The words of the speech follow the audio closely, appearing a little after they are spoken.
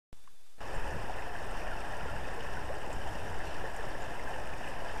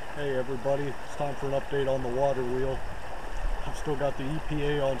Hey everybody, it's time for an update on the water wheel. I've still got the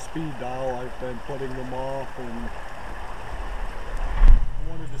EPA on speed dial. I've been putting them off and I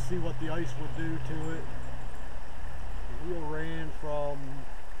wanted to see what the ice would do to it. The wheel ran from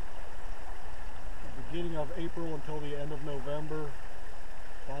the beginning of April until the end of November.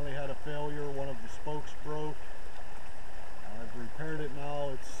 Finally had a failure, one of the spokes broke. I've repaired it now,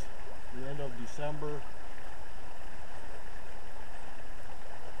 it's the end of December.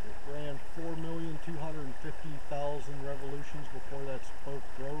 It ran 4,250,000 revolutions before that spoke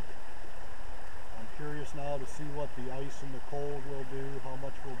broke. I'm curious now to see what the ice and the cold will do, how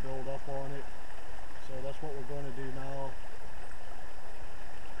much will build up on it. So that's what we're going to do now.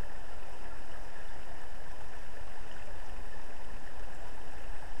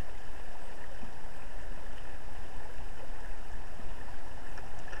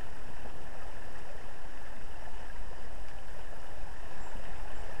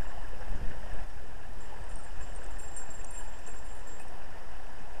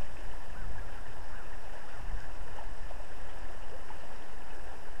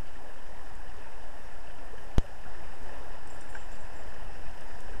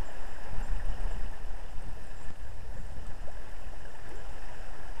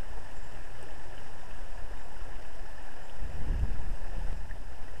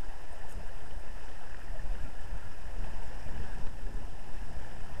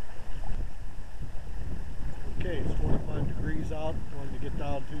 Okay, it's 25 degrees out, going to get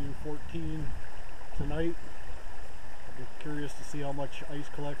down to 14 tonight. I'll be curious to see how much ice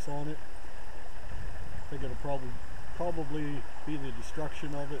collects on it. I think it'll probably be the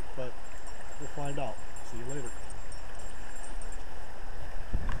destruction of it, but we'll find out. See you later.